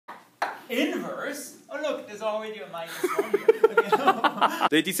inverse. Oh look, there's already a -1 here. Okay.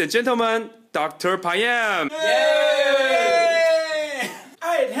 Ladies and gentlemen, Dr. Payam! Yay!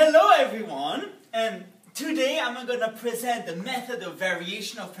 Alright, hello everyone. And today I'm going to present the method of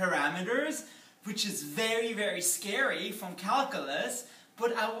variation of parameters, which is very, very scary from calculus,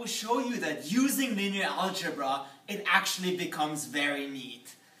 but I will show you that using linear algebra, it actually becomes very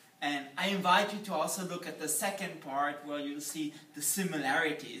neat. And I invite you to also look at the second part where you'll see the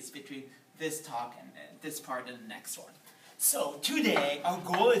similarities between this talk and this part and the next one. So today our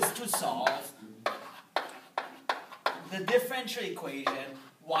goal is to solve the differential equation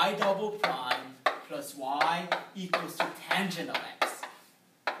y double prime plus y equals to tangent of x.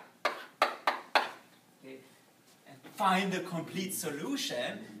 Okay. And find the complete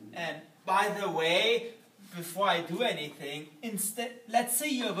solution. And by the way, before I do anything, instead, let's say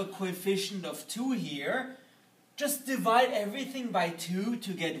you have a coefficient of 2 here, just divide everything by 2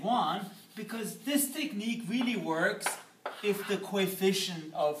 to get 1, because this technique really works if the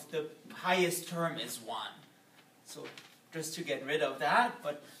coefficient of the highest term is 1. So just to get rid of that,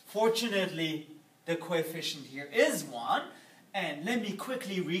 but fortunately the coefficient here is 1. And let me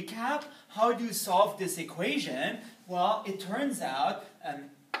quickly recap. How do you solve this equation? Well, it turns out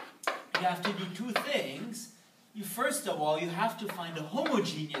you have to do two things. First of all, you have to find a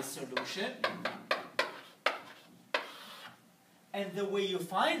homogeneous solution. And the way you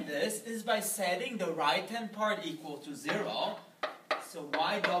find this is by setting the right-hand part equal to 0. So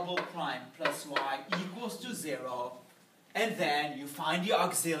y double prime plus y equals to 0. And then you find the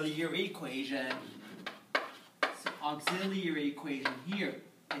auxiliary equation. So auxiliary equation here,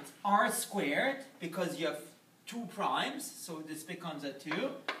 it's r squared because you have 2 primes, so this becomes a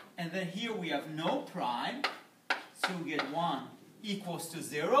 2. And then here we have no prime, so we get 1 equals to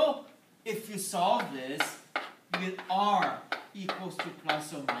 0. If you solve this, you get r equals to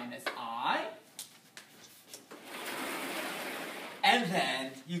plus or minus I. And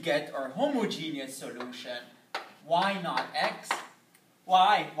then you get our homogeneous solution, y naught x,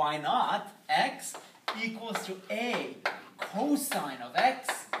 y naught x equals to a cosine of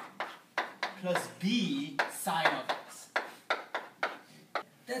x plus b sine of x.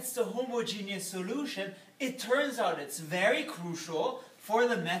 That's the homogeneous solution. It turns out it's very crucial for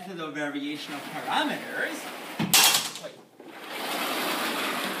the method of variation of parameters. Wait.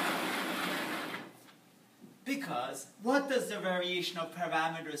 Because what does the variation of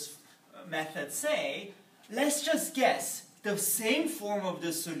parameters method say? Let's just guess the same form of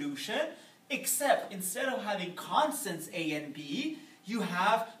the solution, except instead of having constants a and b, you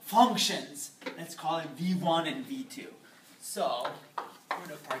have functions. Let's call them v1 and v2. So, for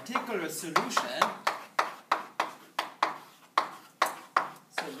the particular solution,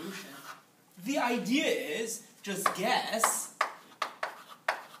 the idea is just guess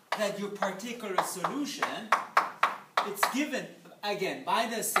that your particular solution, it's given, again, by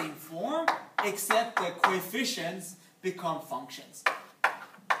the same form, except the coefficients become functions.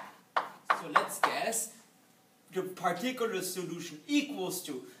 So let's guess the particular solution equals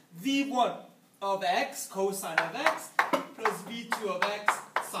to v1 of x cosine of x plus v2 of x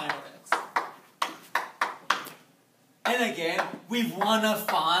sine of x. And again, we want to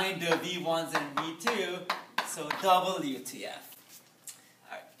find the v1s and v2, so WTF.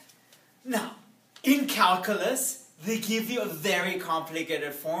 Alright. Now, in calculus, they give you a very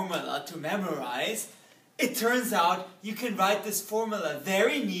complicated formula to memorize. It turns out you can write this formula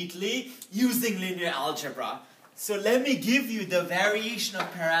very neatly using linear algebra. So let me give you the variation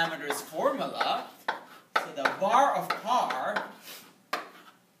of parameters formula. So the var of par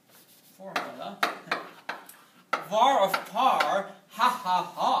formula, var of par, ha ha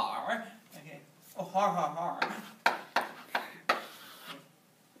har, okay, oh har har har.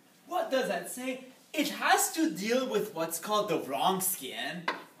 What does that say? It has to deal with what's called the Wronskian,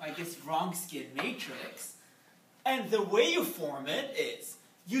 I guess Wronskian matrix. And the way you form it is,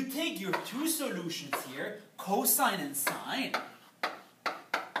 you take your two solutions here, cosine and sine,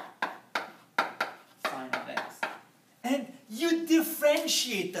 sine of x, and you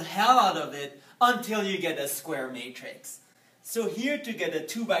differentiate the hell out of it until you get a square matrix. So here, to get a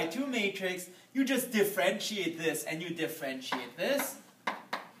 2 by 2 matrix, you just differentiate this and you differentiate this.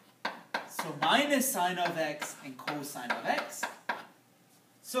 So minus sine of x and cosine of x.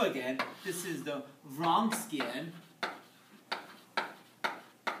 So again, this is the Wronskian.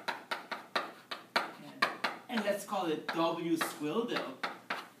 And let's call it W tilde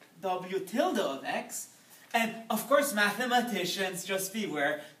of x. And of course, mathematicians, just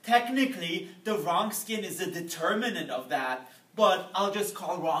beware, technically the Wronskian is the determinant of that, but I'll just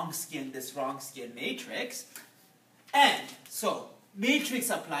call Wronskian this Wronskian matrix. And so matrix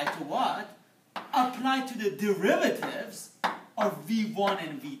apply to what? Apply to the derivatives of v1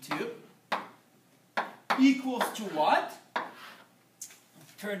 and v2 equals to what?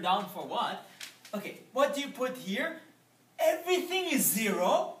 Turn down for what? Okay, what do you put here? Everything is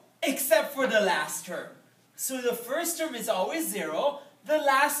 0 except for the last term. So the first term is always 0. The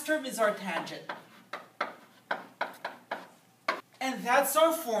last term is our tangent. And that's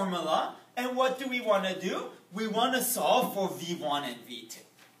our formula. And what do we want to do? We want to solve for v1 and v2.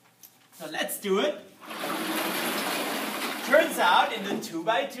 So let's do it. Turns out in the 2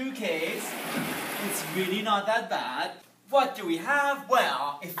 by 2 case, it's really not that bad. What do we have?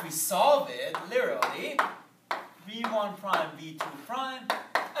 Well, if we solve it, literally, v1 prime, v2 prime.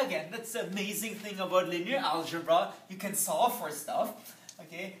 Again, that's the amazing thing about linear algebra. You can solve for stuff.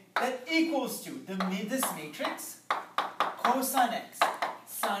 Okay, that equals to this matrix, cosine x,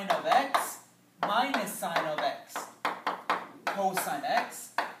 sine of x, minus sine of x, cosine x,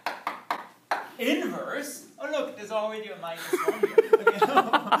 inverse. Oh look, there's already a minus 1 here. Okay.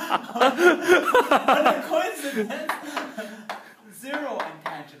 What a coincidence. 0 and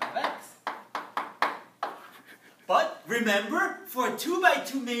tangent of x. But remember, for a 2 by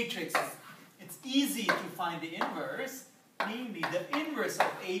 2 matrix, it's easy to find the inverse. Namely, the inverse of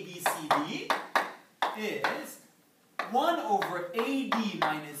ABCD is 1 over AD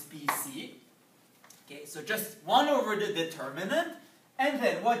minus BC. Okay, so just 1 over the determinant. And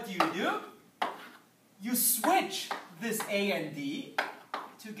then what do? You switch this A and D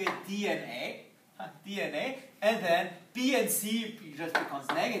to get D and A, and then B and C just becomes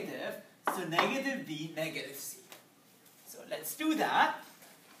negative. So negative B, negative C. So let's do that.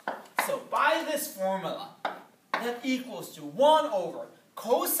 So by this formula, that equals to 1 over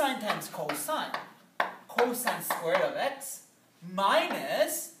cosine times cosine, cosine squared of x,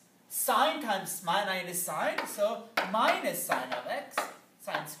 minus sine times minus sine, so minus sine of x,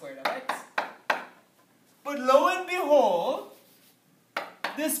 sine squared of x. But lo and behold,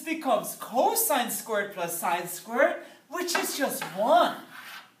 this becomes cosine squared plus sine squared, which is just 1.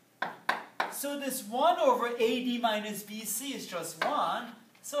 So this 1 over AD minus BC is just 1.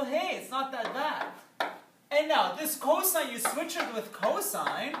 So hey, it's not that bad. And now, this cosine, you switch it with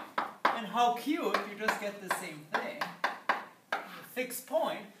cosine, and how cute, you just get the same thing. Fixed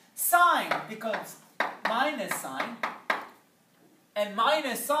point. Sine becomes minus sine, and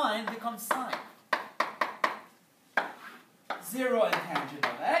minus sine becomes sine. 0 and tangent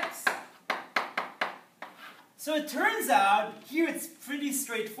of x. So it turns out, here it's pretty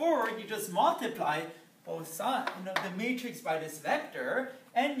straightforward. You just multiply both sides, the matrix by this vector,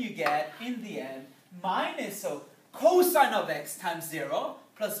 and you get, in the end, minus, so cosine of x times 0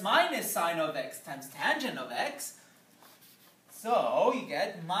 plus minus sine of x times tangent of x. So you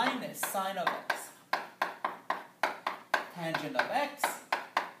get minus sine of x, tangent of x,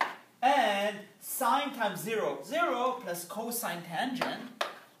 and sine times 0, 0 plus cosine tangent,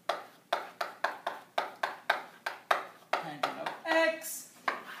 tangent of x,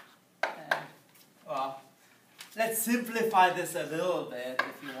 and, well, let's simplify this a little bit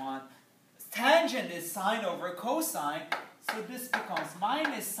if you want. Tangent is sine over cosine, so this becomes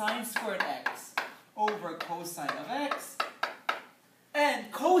minus sine squared x over cosine of x.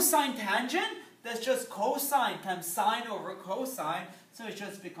 And cosine tangent, that's just cosine times sine over cosine, so it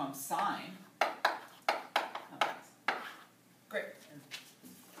just becomes sine. Great.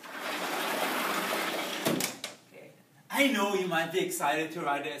 Okay. I know you might be excited to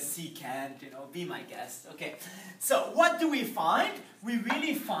write a secant, be my guest. Okay, so what do we find? We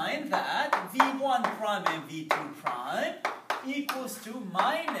really find that v1 prime and v2 prime equals to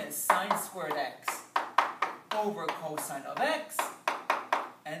minus sine squared x over cosine of x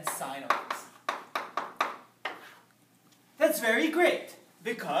and sine of x. That's very great,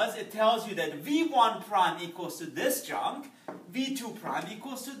 because it tells you that v1 prime equals to this chunk, v2 prime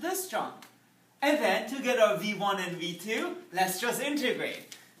equals to this chunk. And then to get our v1 and v2, let's just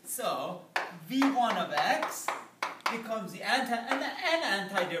integrate. So v1 of x becomes the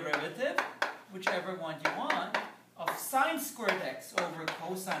antiderivative, whichever one you want, of sine squared x over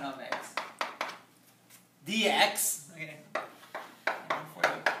cosine of x dx. Okay, for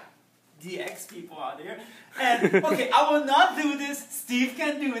the dx people out here. And okay, I will not do this. Steve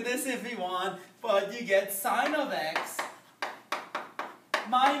can do this if he wants, but you get sine of x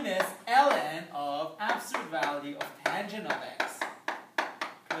minus ln of absolute value of tangent of x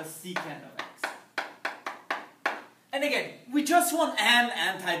plus secant of x. And again, we just want an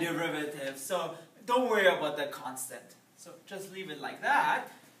antiderivative, so don't worry about the constant. So just leave it like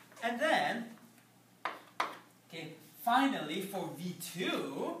that. And then, okay, finally for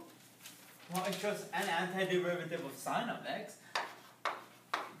v2, well, it's just an antiderivative of sine of x.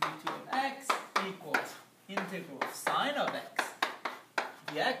 integral of sine of x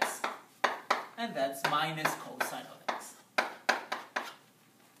dx, and that's minus cosine of x.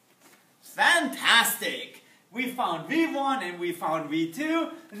 Fantastic! We found v1 and we found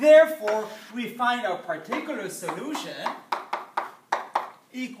v2, therefore we find our particular solution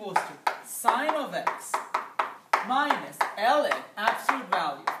equals to sine of x minus ln absolute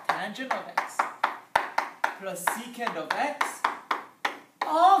value of tangent of x plus secant of x,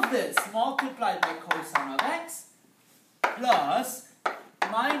 all this multiplied by cosine of x plus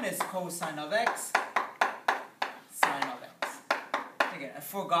minus cosine of x sine of x. Again, I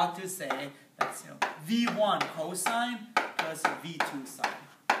forgot to say that's v1 cosine plus v2 sine.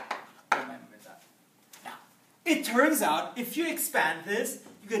 Remember that. Now, it turns out if you expand this,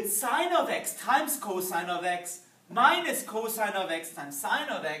 you get sine of x times cosine of x minus cosine of x times sine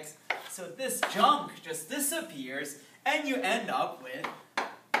of x. So this junk just disappears, and you end up with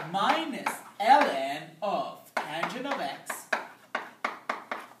minus ln of tangent of x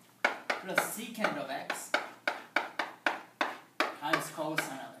plus secant of x times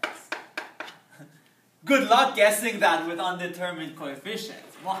cosine of x. Good luck guessing that with undetermined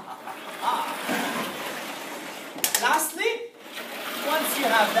coefficients. Lastly, once you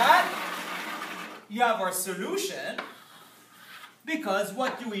have that, you have our solution, because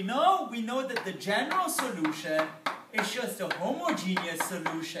what do we know? We know that the general solution is just a homogeneous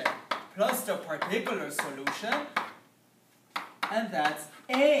solution plus the particular solution, and that's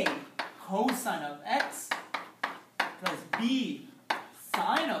a cosine of x plus b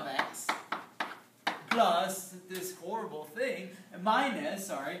sine of x plus this horrible thing minus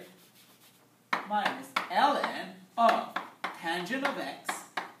ln of tangent of x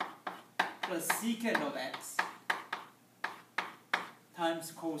plus secant of x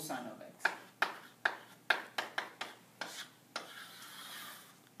times cosine of x.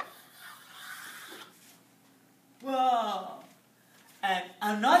 Well, and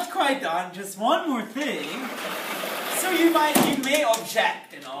I'm not quite done, just one more thing. So you may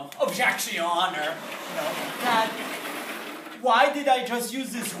object, objection, Your Honor, that why did I just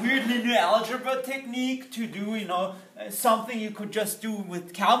use this weird linear algebra technique to do, something you could just do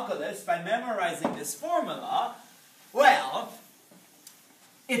with calculus by memorizing this formula? Well,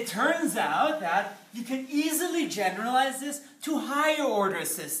 it turns out that you can easily generalize this to higher order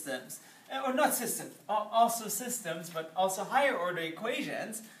systems. Or not systems, also systems, but also higher order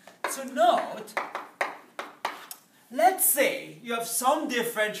equations. So note, let's say you have some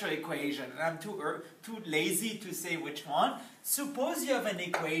differential equation, and I'm too lazy to say which one. Suppose you have an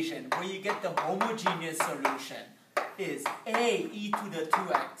equation where you get the homogeneous solution is a e to the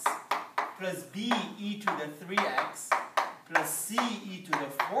 2x plus b e to the 3x plus c e to the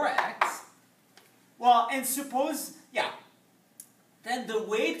 4x. Well, and suppose, then the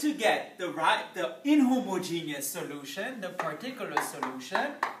way to get the inhomogeneous solution, the particular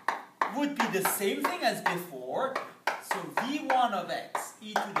solution, would be the same thing as before. So v1 of x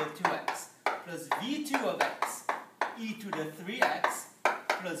e to the 2x plus v2 of x e to the 3x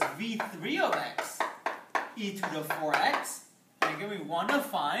plus v3 of x e to the 4x. And again, we want to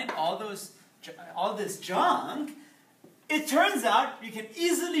find all this junk. It turns out you can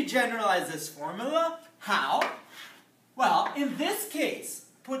easily generalize this formula. How? Well, in this case,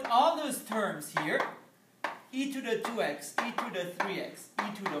 put all those terms here, e to the 2x, e to the 3x,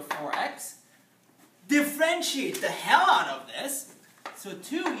 e to the 4x, differentiate the hell out of this, so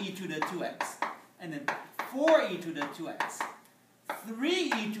 2e to the 2x, and then 4e to the 2x,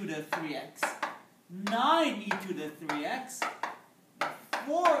 3e to the 3x, 9e to the 3x,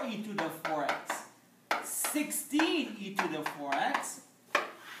 4e to the 4x, 16e to the 4x,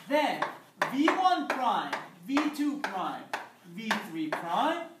 then v1 prime, v2 prime, v3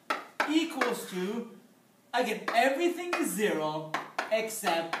 prime equals to, again, everything is 0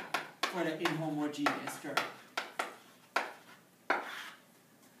 except for the inhomogeneous term.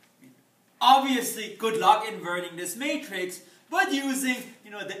 Obviously, good luck inverting this matrix, but using,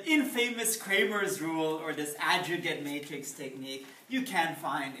 the infamous Cramer's rule or this aggregate matrix technique, you can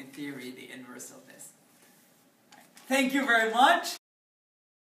find, in theory, the inverse of this. Thank you very much.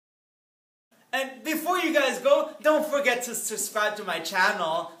 And before you guys go, don't forget to subscribe to my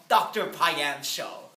channel, Dr. Payam's Show.